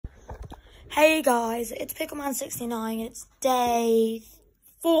Hey guys, it's Pickleman69. It's day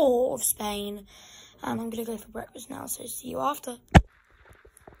 4 of Spain. And I'm gonna go for breakfast now, so see you after.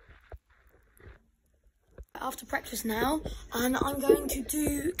 After breakfast now, and I'm going to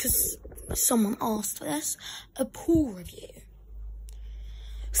do, because someone asked for this, a pool review.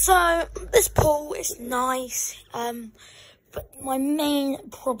 So, this pool is nice, but my main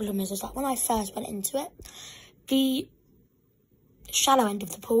problem is that when I first went into it, the shallow end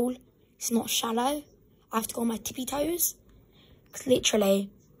of the pool, it's not shallow. I have to go on my tippy toes. Because literally,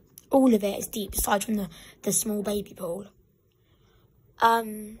 all of it is deep, aside from the small baby pool.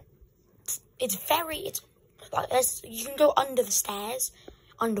 It's like you can go under the stairs,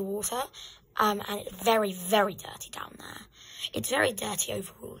 underwater, and it's very, very dirty down there. It's very dirty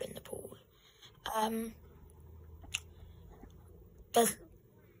overall in the pool. There's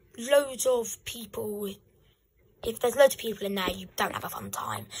loads of people. If there's loads of people in there, you don't have a fun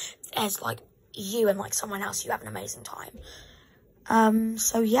time. There's like you and like someone else, you have an amazing time.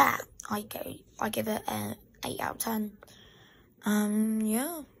 So yeah, I give it an 8 out of 10.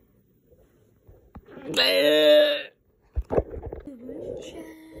 Yeah.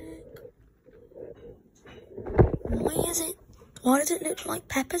 Why does it look like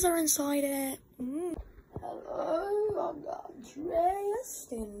peppers are inside it? Hello, I've got Andreas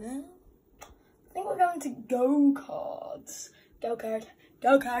in there. I think we're going to go-karts. Go-kart,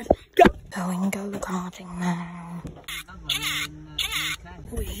 go-kart, go! Going go-karting now.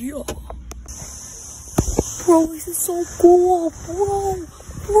 Oh, yeah. Bro, this is so cool, bro.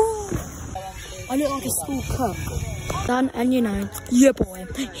 I look like a school cook. And you know, your boy,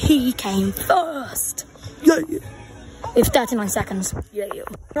 he came first. Yeah. With 39 seconds. Yeah.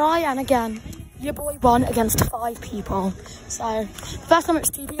 Try and again. Your boy won against 5 people. So, first time it was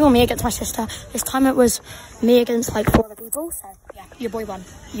 2 people, me against my sister. This time it was me against like 4 other people. So, yeah, your boy won.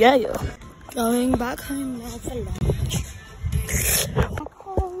 Yeah. Going back home now for lunch. Back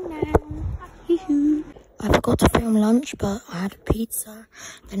home now. I forgot to film lunch, but I had a pizza.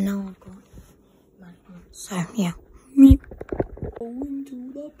 And now I've got my lunch. So, yeah. Going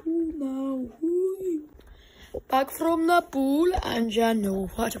to the pool now. Back from the pool, and you know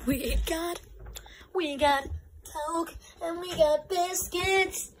what we got. We got Coke and we got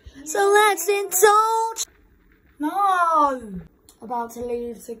biscuits. So let's indulge. No! About to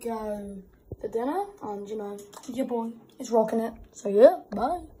leave to go for dinner, and you know, your boy is rocking it. So yeah,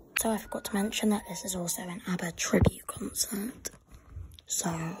 bye. So I forgot to mention that this is also an ABBA tribute concert. So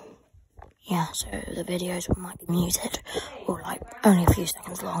yeah, so the videos might be muted or like only a few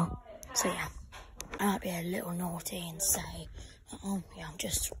seconds long. So yeah, I might be a little naughty and say, oh yeah, I'm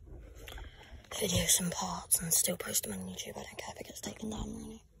just video some parts and still post them on YouTube. I don't care if it gets taken down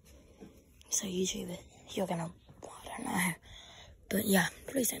really. So YouTube, you're gonna, I don't know. But yeah,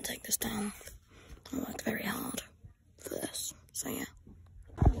 please don't take this down. I worked very hard for this. So yeah.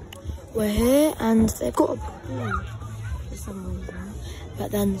 We're here and they've got a pool for some reason.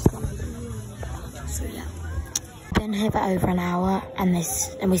 But then so yeah. Been here for over an hour and we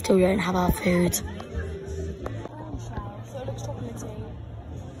still don't have our food.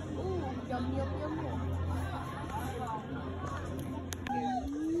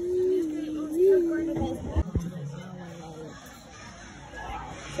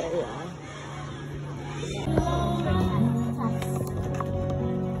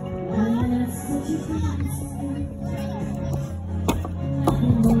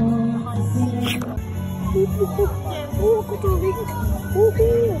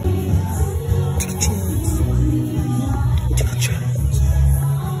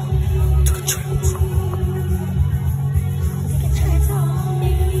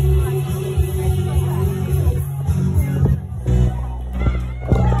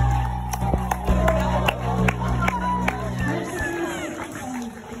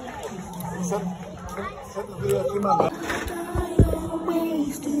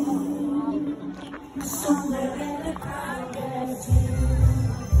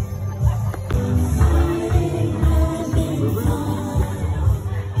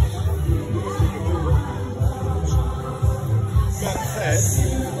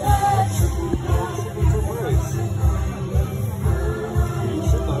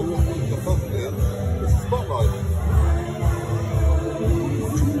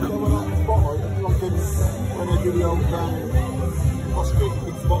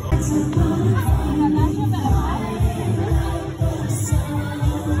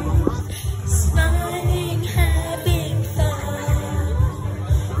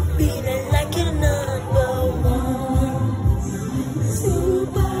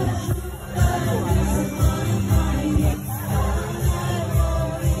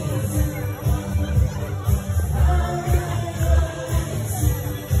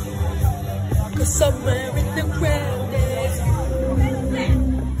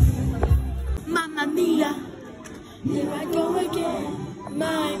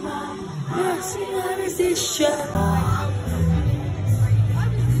 Just my musician.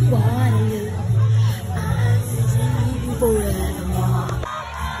 What are you? I'm forevermore.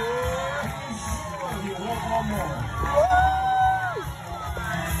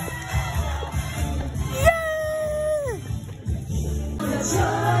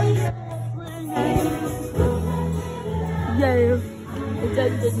 Yeah, it's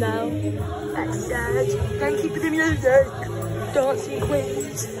ended now. That's sad. Thank you for the music. Dancing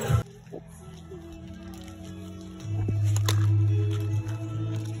queens.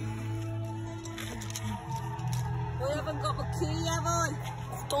 We haven't got the key, have I?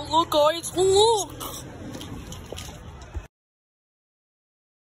 Don't look, guys. Look.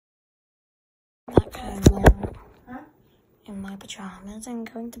 Back home now. In my pajamas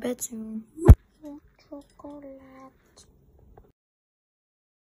and going to bed soon.